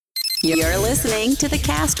You're listening to the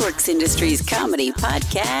Castworks Industries Comedy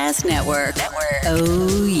Podcast Network.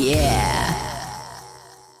 Oh, yeah.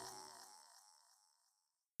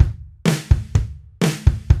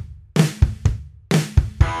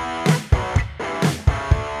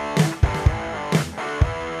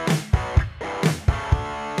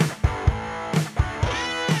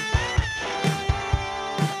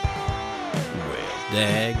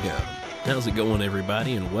 Daggum. How's it going,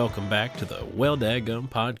 everybody, and welcome back to the Well Daggum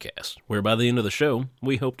podcast, where by the end of the show,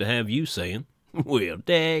 we hope to have you saying, well,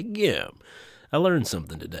 daggum. I learned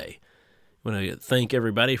something today. I want to thank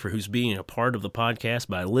everybody for who's being a part of the podcast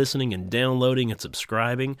by listening and downloading and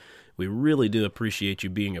subscribing. We really do appreciate you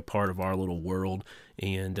being a part of our little world,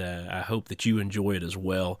 and I hope that you enjoy it as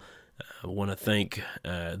well. I want to thank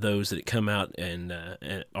those that come out and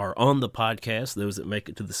are on the podcast, those that make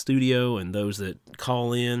it to the studio, and those that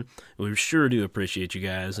call in. We sure do appreciate you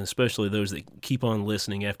guys, and especially those that keep on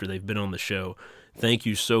listening after they've been on the show. Thank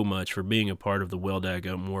you so much for being a part of the Well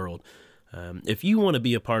Daggum world. If you want to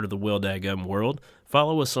be a part of the Well Daggum world,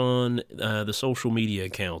 follow us on the social media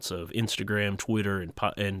accounts of Instagram, Twitter, and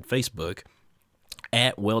Facebook,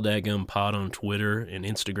 at Well Daggum Pod on Twitter and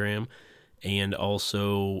Instagram, and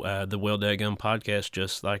also the Well Daggum Podcast,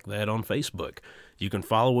 just like that, on Facebook. You can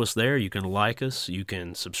follow us there, you can like us, you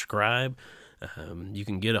can subscribe, you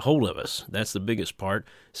can get a hold of us. That's the biggest part.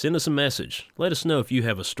 Send us a message. Let us know if you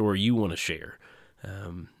have a story you want to share.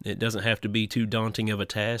 It doesn't have to be too daunting of a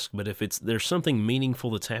task, but if there's something meaningful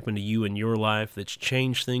that's happened to you in your life that's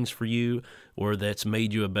changed things for you, or that's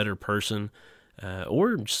made you a better person,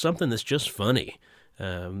 or something that's just funny,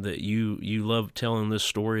 that you love telling this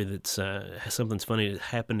story, that's something's funny that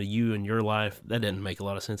happened to you in your life, that doesn't make a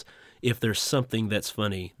lot of sense. If there's something that's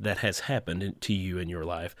funny that has happened to you in your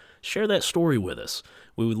life, share that story with us.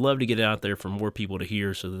 We would love to get it out there for more people to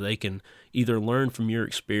hear so that they can either learn from your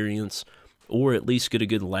experience or at least get a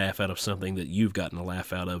good laugh out of something that you've gotten a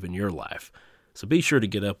laugh out of in your life. So be sure to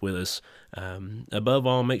get up with us. Above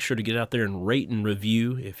all, make sure to get out there and rate and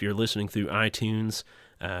review. If you're listening through iTunes,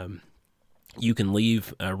 you can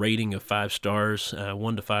leave a rating of 5 stars,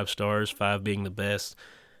 1 to 5 stars, 5 being the best.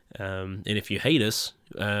 And if you hate us,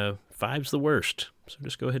 5's the worst. So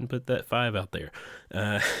just go ahead and put that 5 out there.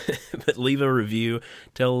 But leave a review.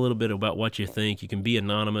 Tell a little bit about what you think. You can be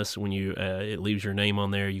anonymous when it leaves your name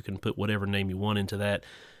on there. You can put whatever name you want into that.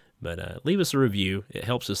 But leave us a review. It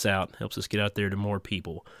helps us out, helps us get out there to more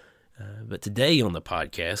people. But today on the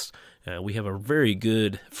podcast, we have a very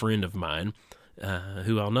good friend of mine,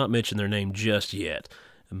 who I'll not mention their name just yet,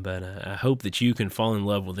 but I hope that you can fall in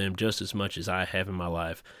love with them just as much as I have in my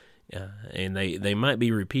life. And they might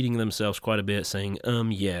be repeating themselves quite a bit, saying,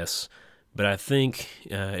 yes, but I think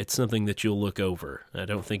it's something that you'll look over. I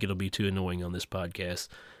don't think it'll be too annoying on this podcast,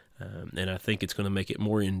 and I think it's going to make it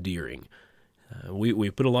more endearing. We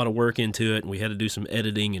put a lot of work into it, and we had to do some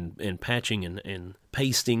editing and patching and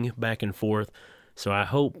pasting back and forth, so I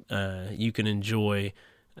hope you can enjoy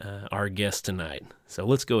our guest tonight. So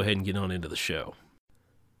let's go ahead and get on into the show.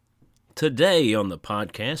 Today on the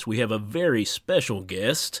podcast, we have a very special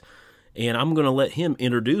guest, and I'm going to let him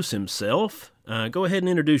introduce himself. Go ahead and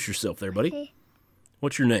introduce yourself there, buddy. Okay.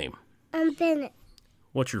 What's your name? I'm Bennett.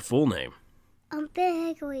 What's your full name? I'm Bennett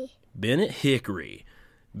Hickory. Bennett Hickory.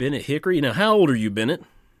 Bennett Hickory. Now, how old are you, Bennett?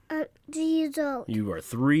 I'm 3 years old. You are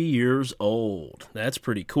 3 years old. That's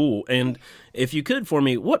pretty cool. And if you could for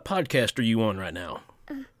me, what podcast are you on right now?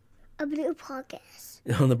 A blue podcast.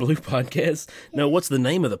 On the Blue Podcast? No, what's the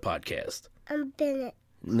name of the podcast? I'm Bennett.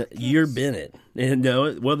 No, you're Bennett. And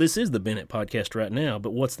no, well, this is the Bennett Podcast right now,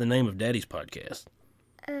 but what's the name of Daddy's podcast?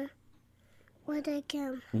 Where they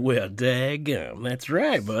come? Well, daggum. That's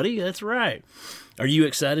right, buddy. That's right. Are you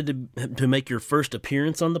excited to make your first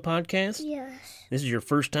appearance on the podcast? Yes. This is your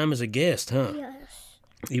first time as a guest, huh? Yes.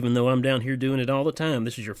 Even though I'm down here doing it all the time,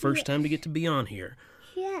 this is your first time to get to be on here.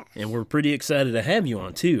 Yes. And we're pretty excited to have you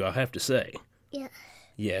on, too, I'll have to say.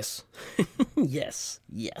 Yes. Yes.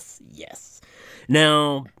 Yes.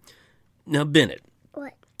 Now, Bennett.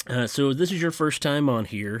 What? So this is your first time on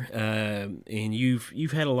here, and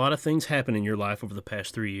you've had a lot of things happen in your life over the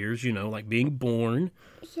past 3 years, like being born,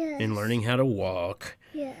 Yes. and learning how to walk,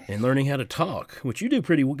 Yes. and learning how to talk, which you do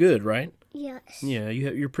pretty good, right? Yes. Yeah,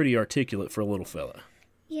 you're pretty articulate for a little fella.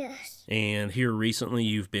 Yes. And here recently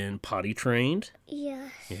you've been potty trained.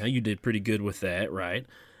 Yes. Yeah, you did pretty good with that, right?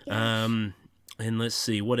 Yes. And let's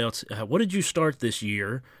see, what else? What did you start this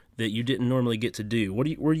year that you didn't normally get to do?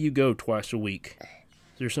 Where do you go twice a week?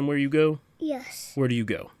 Is there somewhere you go? Yes. Where do you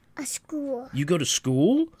go? A school. You go to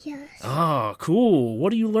school? Yes. Ah, cool. What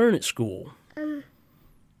do you learn at school?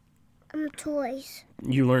 Toys.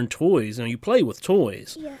 You learn toys. Now, you play with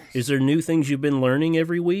toys. Yes. Is there new things you've been learning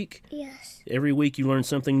every week? Yes. Every week you learn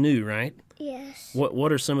something new, right? Yes.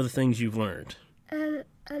 What are some of the things you've learned?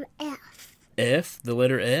 F. F, the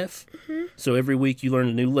letter F? Mm-hmm. So every week you learn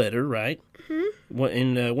a new letter, right?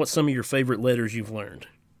 Mm-hmm. What's some of your favorite letters you've learned?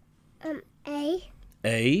 A.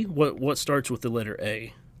 A? What starts with the letter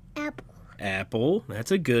A? Apple. Apple.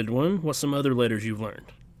 That's a good one. What's some other letters you've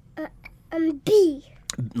learned? B.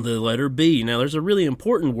 The letter B. Now, there's a really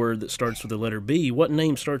important word that starts with the letter B. What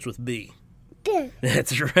name starts with B? Ben.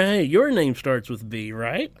 That's right. Your name starts with B,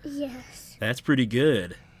 right? Yes. That's pretty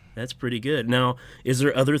good. That's pretty good. Now, is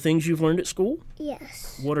there other things you've learned at school?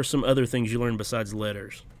 Yes. What are some other things you learned besides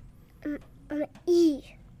letters? E.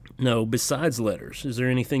 No, besides letters. Is there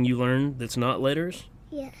anything you learned that's not letters?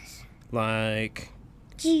 Yes. Like...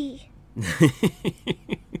 G.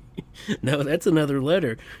 No, that's another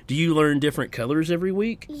letter. Do you learn different colors every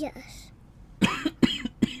week? Yes.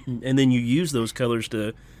 And then you use those colors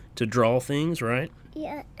to draw things, right?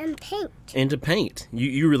 Yeah, and paint. And to paint.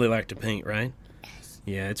 You really like to paint, right? Yes.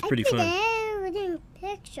 Yeah, it's pretty I fun. paint everything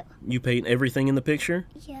picture. You paint everything in the picture?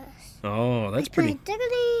 Yes. Oh, that's I pretty... paint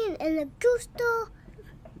everything and the gooster.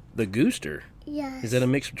 The gooster? Yes. Is that a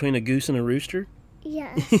mix between a goose and a rooster?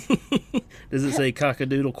 Yes. Does it say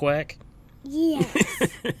cock-a-doodle quack? Yes.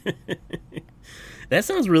 That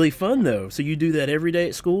sounds really fun, though. So you do that every day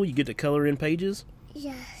at school? You get to color in pages?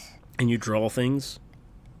 Yes. And you draw things?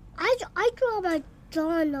 I draw my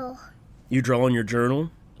journal. You draw in your journal?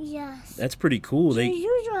 Yes. That's pretty cool.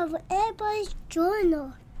 You draw for everybody's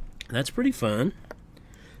journal. That's pretty fun.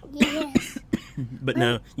 Yes. But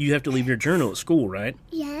now, you have to leave your journal at school, right?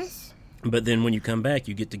 Yes. But then when you come back,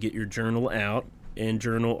 you get to get your journal out and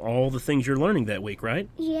journal all the things you're learning that week, right?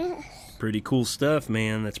 Yes. Pretty cool stuff,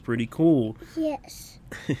 man. That's pretty cool. Yes.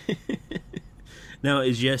 Now,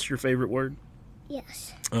 is yes your favorite word?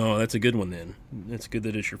 Yes. Oh, that's a good one then. That's good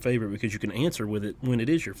that it's your favorite because you can answer with it when it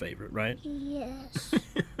is your favorite, right? Yes.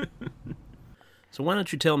 So why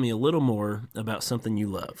don't you tell me a little more about something you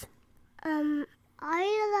love? I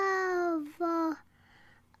love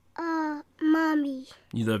mommy.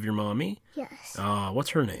 You love your mommy? Yes.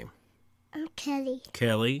 What's her name? I'm Kelly.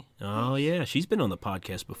 Kelly? Oh, yeah. She's been on the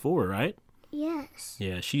podcast before, right? Yes.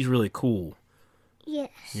 Yeah, she's really cool. Yes.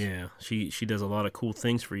 Yeah, she does a lot of cool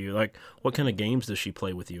things for you. Like, what kind of games does she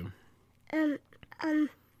play with you?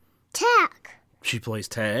 Tag. She plays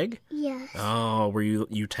tag? Yes. Oh, where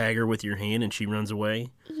you tag her with your hand and she runs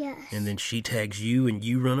away? Yes. And then she tags you and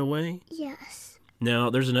you run away? Yes. Now,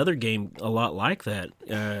 there's another game a lot like that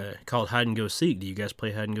called Hide and Go Seek. Do you guys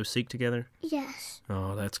play Hide and Go Seek together? Yes.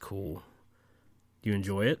 Oh, that's cool. Do you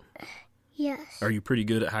enjoy it? Yes. Are you pretty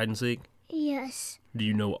good at hide and seek? Yes. Do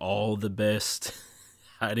you know all the best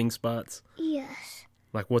hiding spots? Yes.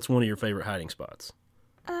 Like, what's one of your favorite hiding spots?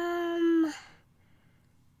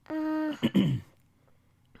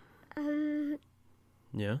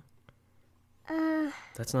 Yeah?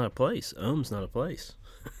 That's not a place. Not a place.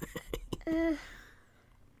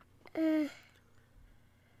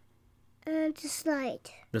 The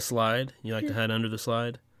slide. The slide? You like to hide under the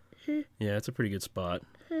slide? Mm-hmm. Yeah, it's a pretty good spot.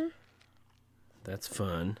 Mm-hmm. That's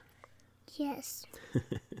fun. Yes.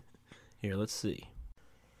 Here, let's see.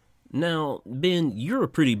 Now, Ben, you're a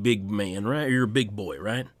pretty big man, right? You're a big boy,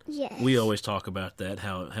 right? Yes. We always talk about that,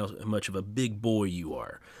 how much of a big boy you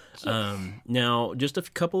are. Yes. Now, just a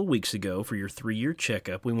couple of weeks ago, for your 3-year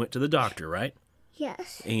checkup, we went to the doctor, right?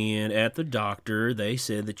 Yes. And at the doctor, they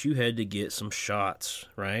said that you had to get some shots,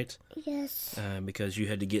 right? Yes. Because you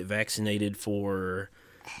had to get vaccinated for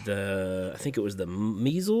I think it was the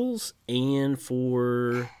measles and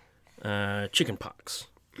for chicken pox.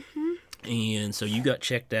 Mm-hmm. And so you got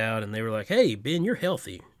checked out, and they were like, "Hey, Ben, you're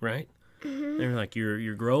healthy, right?" Mm-hmm. They were like,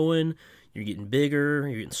 "You're growing, you're getting bigger,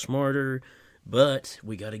 you're getting smarter, but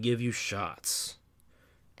we got to give you shots."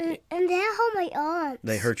 And they hurt my arms.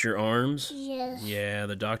 They hurt your arms? Yes. Yeah,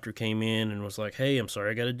 the doctor came in and was like, "Hey, I'm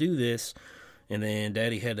sorry, I got to do this." And then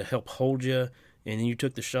Daddy had to help hold you, and then you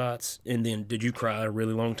took the shots, and then did you cry a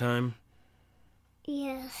really long time?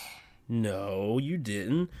 Yes. No, you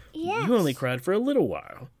didn't. Yes. You only cried for a little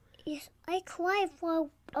while. Yes, I cried for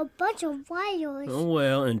a bunch of whiles. Oh,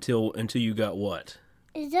 well, until you got what?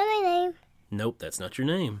 Is that my name? Nope, that's not your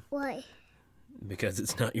name. Why? Because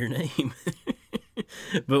it's not your name.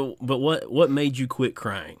 But what made you quit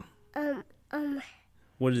crying?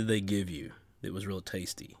 What did they give you that was real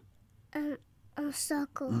tasty?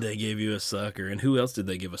 Sucker. They gave you a sucker. And who else did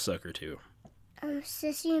they give a sucker to?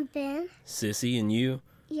 Sissy and Ben. Sissy and you?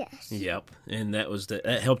 Yes. Yep. And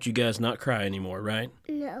that helped you guys not cry anymore, right?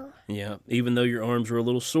 No. Yeah. Even though your arms were a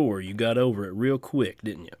little sore, you got over it real quick,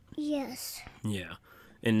 didn't you? Yes. Yeah.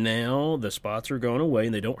 And now the spots are gone away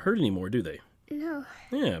and they don't hurt anymore, do they? No.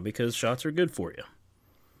 Yeah, because shots are good for you.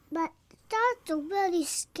 But that's really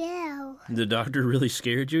scary. The doctor really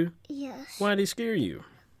scared you? Yes. Why'd he scare you?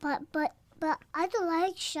 But I don't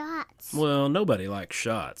like shots. Well, nobody likes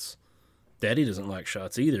shots. Daddy doesn't like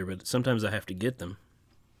shots either, but sometimes I have to get them.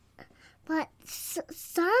 But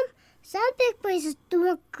some big boys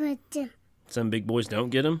don't get them. Some big boys don't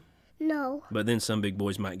get them, No. but then some big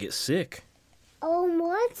boys might get sick. Oh,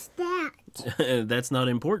 what's that? That's not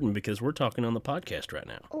important because we're talking on the podcast right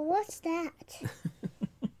now. What's that?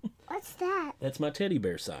 What's that? That's my teddy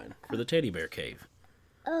bear sign for the teddy bear cave.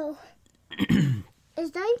 Oh.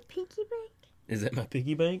 Is that your piggy bank? Is that my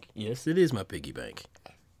piggy bank? Yes, it is my piggy bank.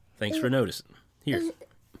 Thanks for noticing. Here.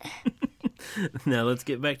 Now let's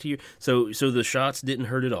get back to your... So the shots didn't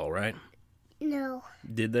hurt at all, right? No.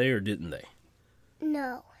 Did they or didn't they?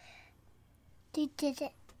 No. They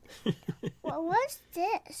didn't. What was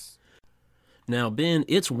this? Now, Ben,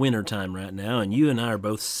 it's wintertime right now, and you and I are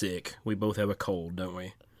both sick. We both have a cold, don't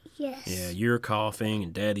we? Yes. Yeah, you're coughing,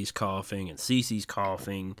 and Daddy's coughing, and Cece's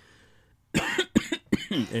coughing.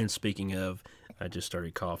 And speaking of, I just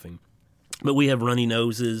started coughing. But we have runny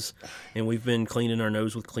noses, and we've been cleaning our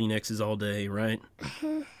nose with Kleenexes all day, right?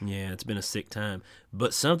 Yeah, it's been a sick time.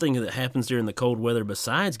 But something that happens during the cold weather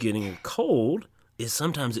besides getting a cold is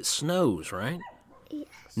sometimes it snows, right? Yes.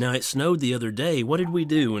 Now, it snowed the other day. What did we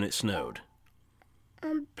do when it snowed?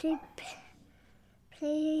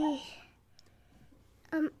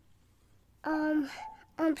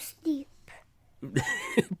 Sleep.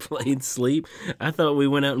 Played sleep? I thought we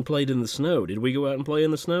went out and played in the snow. Did we go out and play in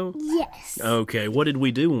the snow? Yes. Okay, what did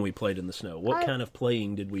we do when we played in the snow? What kind of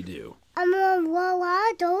playing did we do? What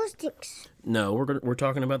are those things? No, we're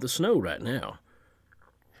talking about the snow right now.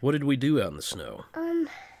 What did we do out in the snow?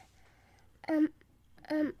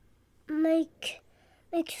 Make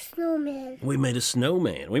snowman. We made a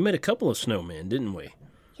snowman. We made a couple of snowmen, didn't we?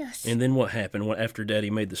 Yes. And then what happened after Daddy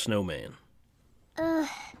made the snowman?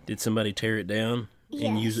 Did somebody tear it down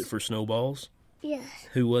and use it for snowballs? Yes.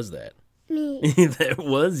 Who was that? Me. That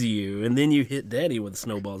was you. And then you hit Daddy with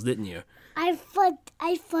snowballs, didn't you? I thought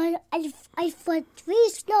 3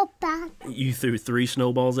 snowballs. You threw 3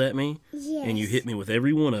 snowballs at me? Yes. And you hit me with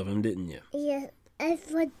every one of them, didn't you? Yes. I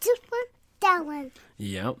thought this one, that one.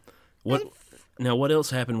 Yep. Now, what else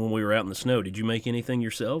happened when we were out in the snow? Did you make anything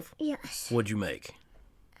yourself? Yes. What'd you make?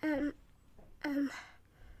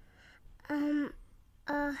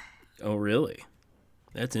 Oh, really?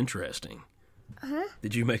 That's interesting.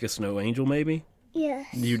 Did you make a snow angel, maybe? Yes.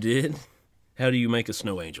 You did? How do you make a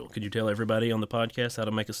snow angel? Could you tell everybody on the podcast how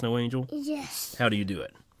to make a snow angel? Yes. How do you do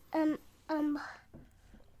it?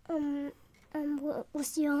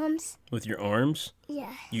 With your arms. With your arms?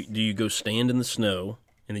 Yes. Do you go stand in the snow,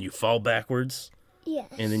 and then you fall backwards,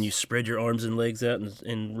 Yes. and then you spread your arms and legs out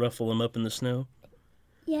and ruffle them up in the snow?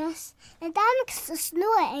 Yes. And that makes a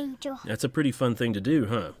snow angel. That's a pretty fun thing to do,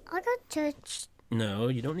 huh? I got touched. No,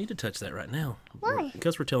 you don't need to touch that right now. Why?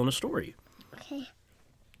 Because we're telling a story. Okay.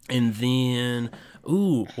 And then,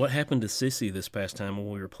 what happened to Sissy this past time when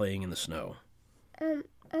we were playing in the snow?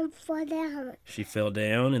 Fall down. She fell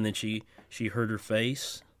down, and then she hurt her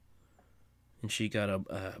face, and she got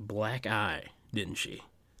a black eye, didn't she?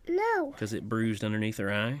 No. Because it bruised underneath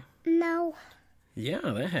her eye? No. Yeah,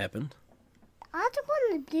 that happened. I just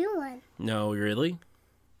want a blue one. No, really?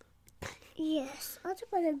 Yes. I just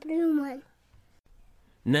want a blue one.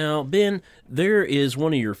 Now, Ben, there is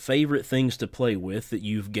one of your favorite things to play with that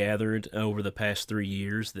you've gathered over the past 3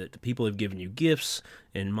 years that people have given you gifts,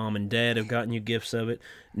 and Mom and Dad have gotten you gifts of it.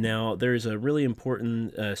 Now, there's a really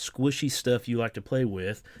important squishy stuff you like to play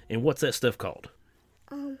with, and what's that stuff called?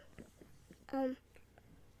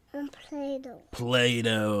 Play-Doh.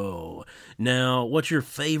 Play-Doh. Now, what's your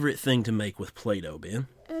favorite thing to make with Play-Doh, Ben?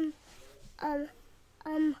 A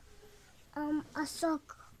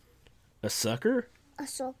circle. A sucker? A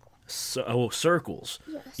circle. Circles.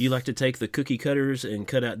 Yes. You like to take the cookie cutters and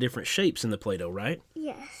cut out different shapes in the Play-Doh, right?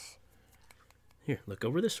 Yes. Here, look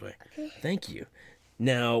over this way. Okay. Thank you.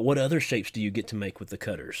 Now, what other shapes do you get to make with the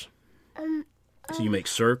cutters? So you make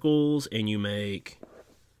circles, and you make...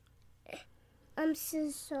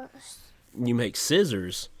 Scissors. You make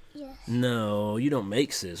scissors? Yes. No, you don't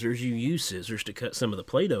make scissors. You use scissors to cut some of the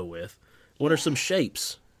Play-Doh with. What are some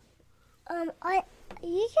shapes? You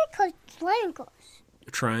can cut triangles.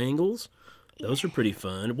 Triangles? Those are pretty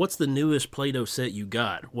fun. What's the newest Play-Doh set you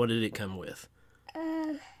got? What did it come with?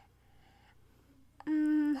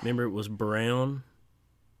 Remember it was brown?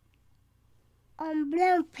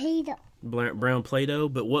 Brown Play-Doh. Brown Play-Doh,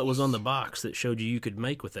 but what was on the box that showed you could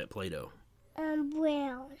make with that Play-Doh?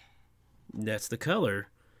 Brown. That's the color.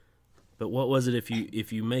 But what was it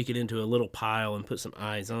if you make it into a little pile and put some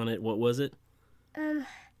eyes on it? What was it?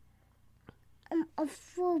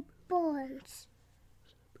 Footballs.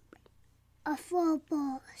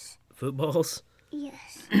 Footballs. Footballs?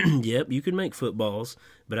 Yes. Yep, you could make footballs,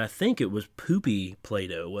 but I think it was poopy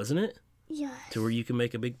Play-Doh, wasn't it? Yes. To where you can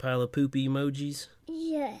make a big pile of poopy emojis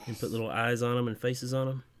Yes. and put little eyes on them and faces on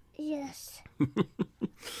them? Yes.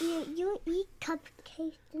 you eat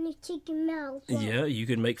cupcakes and you take them out. Yeah, you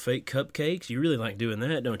could make fake cupcakes. You really like doing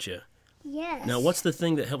that, don't you? Yes. Now, what's the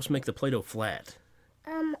thing that helps make the Play-Doh flat?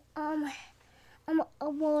 A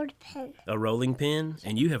rolled pen. A rolling pin?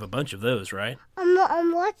 And you have a bunch of those, right?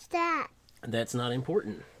 What's that? That's not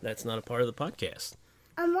important. That's not a part of the podcast.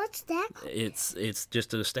 What's that? It's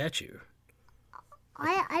just a statue.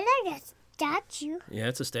 I like a statue. Yeah,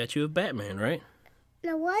 it's a statue of Batman, right?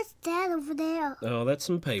 Now, what's that over there? Oh, that's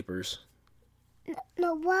some papers.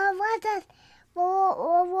 No, what's that?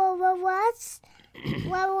 What's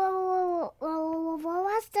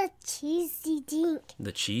the cheesy thing?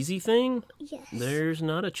 The cheesy thing? Yes. There's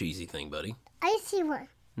not a cheesy thing, buddy. I see one.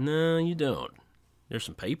 No, you don't. There's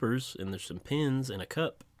some papers, and there's some pens, and a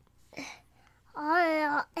cup.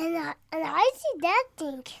 Oh, and I see that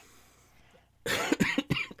thing.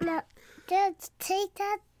 Now, just take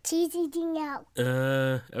that cheesy thing out.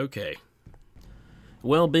 Okay.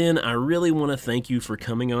 Well, Ben, I really want to thank you for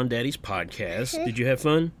coming on Daddy's podcast. Okay. Did you have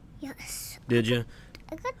fun? Yes. Did you?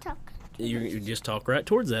 I could talk. You just talk right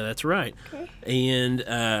towards that. That's right. Okay. And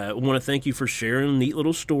I want to thank you for sharing neat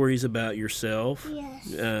little stories about yourself.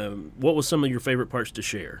 Yes. What was some of your favorite parts to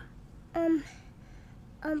share?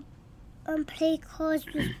 Play cards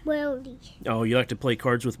with Brody. Oh, you like to play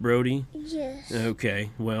cards with Brody? Yes. Okay.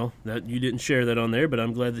 Well, that you didn't share that on there, but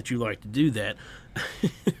I'm glad that you like to do that.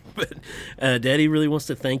 But Daddy really wants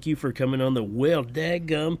to thank you for coming on the Well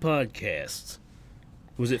Dadgum podcast.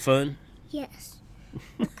 Was it fun? Yes.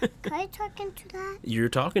 Can I talk into that? You're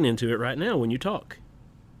talking into it right now when you talk.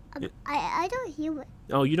 I don't hear it.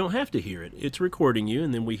 Oh, you don't have to hear it. It's recording you,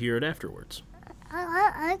 and then we hear it afterwards.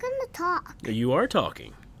 I'm gonna talk. You are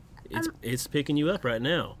talking. It's picking you up right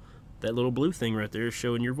now. That little blue thing right there is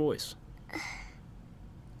showing your voice.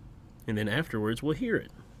 And then afterwards, we'll hear it.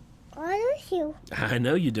 I don't hear. I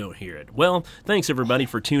know you don't hear it. Well, thanks everybody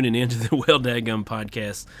for tuning in to the Well Dadgum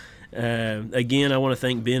podcast. Again, I want to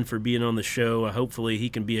thank Ben for being on the show. Hopefully he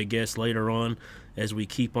can be a guest later on as we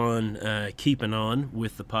keep on keeping on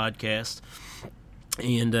with the podcast.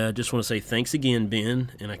 And just want to say thanks again,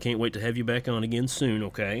 Ben, and I can't wait to have you back on again soon,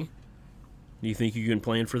 okay? Do you think you can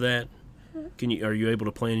plan for that? Are you able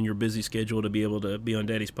to plan in your busy schedule to be able to be on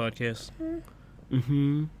Daddy's podcast?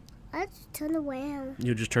 Mm-hmm. I'll just turn around.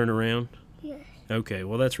 You'll just turn around? Yes. Okay,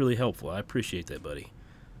 well, that's really helpful. I appreciate that, buddy.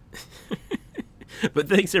 But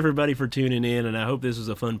thanks, everybody, for tuning in, and I hope this was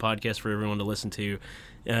a fun podcast for everyone to listen to.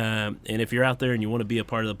 And if you're out there and you want to be a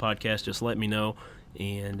part of the podcast, just let me know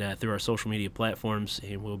and through our social media platforms,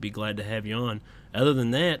 and we'll be glad to have you on. Other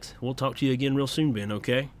than that, we'll talk to you again real soon, Ben,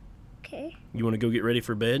 okay? Okay. You want to go get ready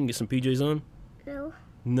for bed and get some PJs on? No.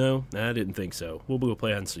 No, I didn't think so. We'll go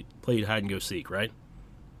play hide and go seek, right?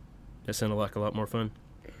 That sounded like a lot more fun.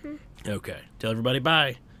 Mm-hmm. Okay. Tell everybody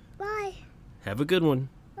bye. Bye. Have a good one.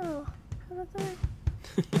 Oh, have a good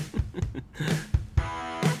one.